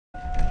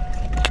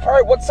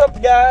Alright, what's up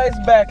guys?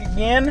 Back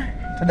again.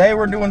 Today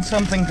we're doing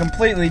something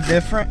completely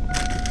different.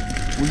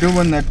 We're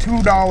doing the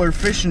 $2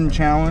 fishing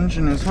challenge,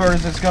 and as far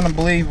as it's gonna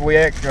believe, we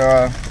act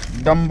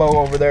Dumbo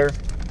over there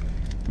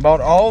bought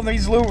all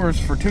these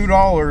lures for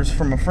 $2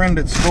 from a friend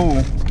at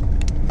school.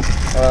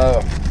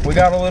 We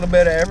got a little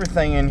bit of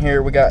everything in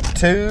here. We got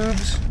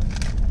tubes,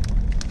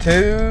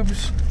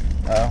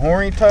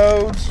 horny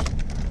toads,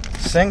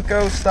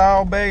 Senko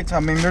style baits. I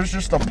mean, there's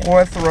just a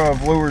plethora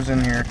of lures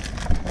in here.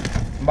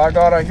 By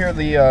God, I hear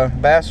the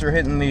bass are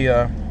hitting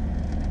the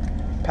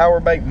power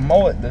bait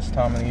mullet this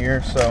time of the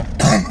year, so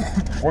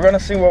we're gonna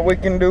see what we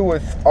can do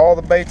with all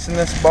the baits in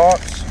this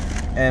box,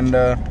 and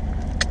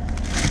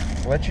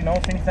let you know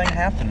if anything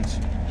happens.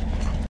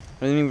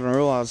 I didn't even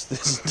realize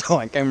this until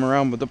I came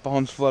around, but the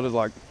pond's flooded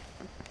like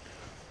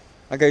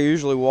I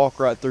usually walk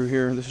right through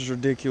here. This is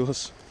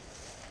ridiculous.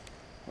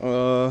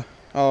 Oh,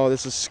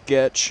 this is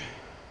sketch.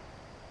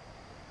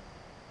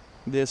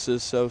 This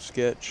is so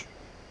sketch.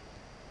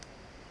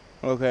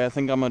 Okay, I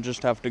think I'm gonna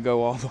just have to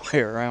go all the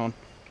way around.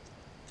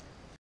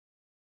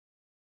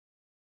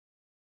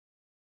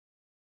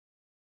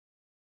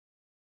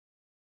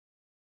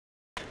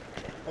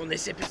 On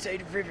this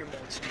episode of River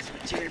Monsters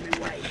with Jeremy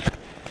White,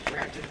 we're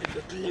after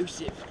the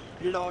elusive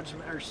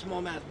largemouth or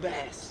smallmouth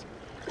bass.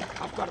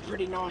 I've got a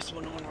pretty nice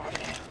one on right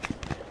now.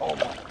 Oh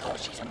my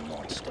gosh, he's a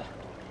monster.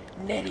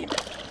 Net him.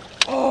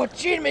 Oh,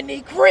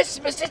 Jiminy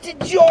Christmas, it's a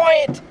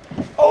giant!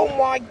 Oh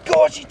my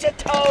gosh, it's a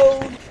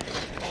toad!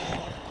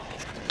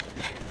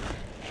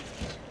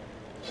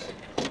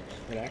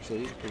 It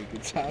actually is a pretty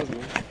good size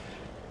one.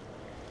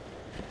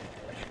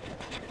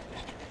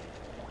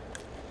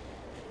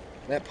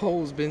 That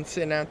pole's been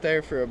sitting out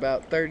there for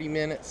about 30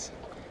 minutes.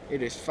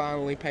 It has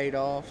finally paid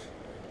off.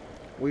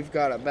 We've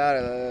got about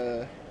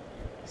a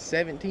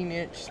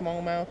 17-inch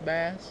smallmouth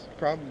bass.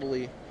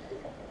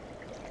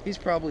 He's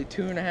probably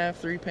 2.5,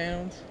 3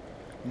 pounds.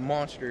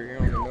 Monster here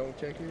on the no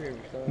checker.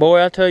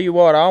 Boy, I tell you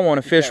what, I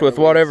want to fish with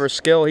whatever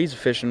scale he's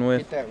fishing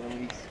with. Get that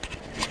release.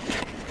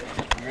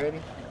 You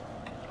ready?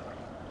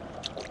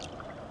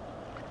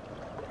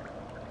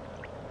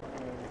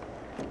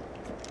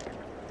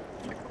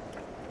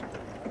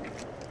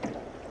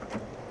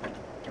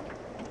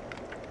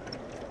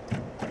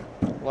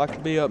 Like to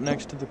be up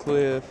next to the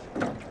cliff.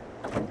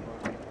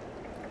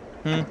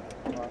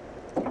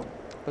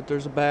 But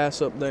there's a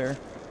bass up there.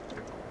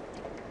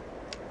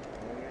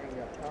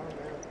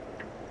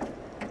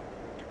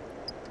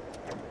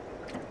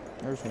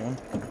 There's one.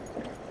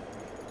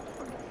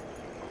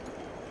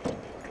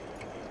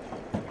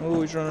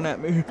 Oh, he's running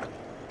at me.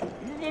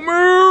 Come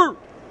here!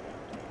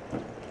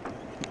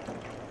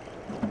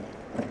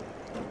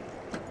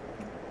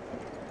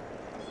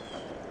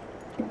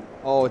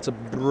 Oh, it's a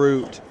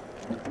brute.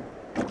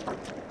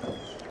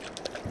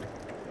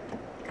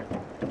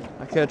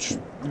 I catch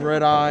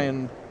red eye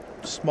and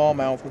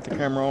smallmouth with the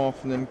camera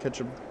off, and then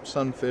catch a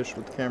sunfish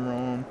with the camera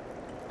on.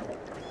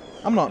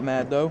 I'm not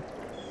mad though.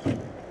 I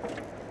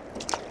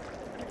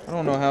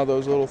don't know how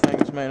those little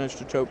things manage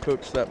to choke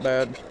hooks that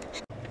bad.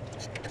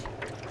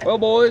 Well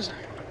boys,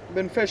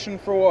 been fishing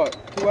for what,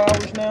 2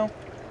 hours now?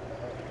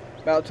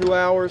 About 2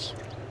 hours.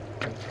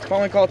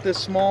 Finally caught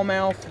this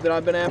smallmouth that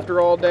I've been after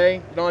all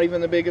day. Not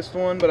even the biggest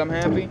one, but I'm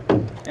happy.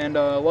 And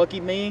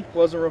lucky me,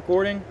 wasn't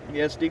recording. The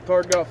SD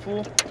card got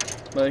full.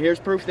 But here's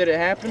proof that it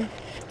happened.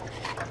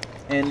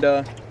 And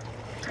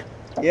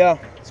yeah,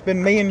 it's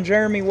been me and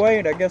Jeremy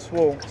Wade. I guess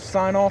we'll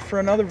sign off for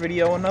another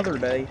video another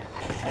day.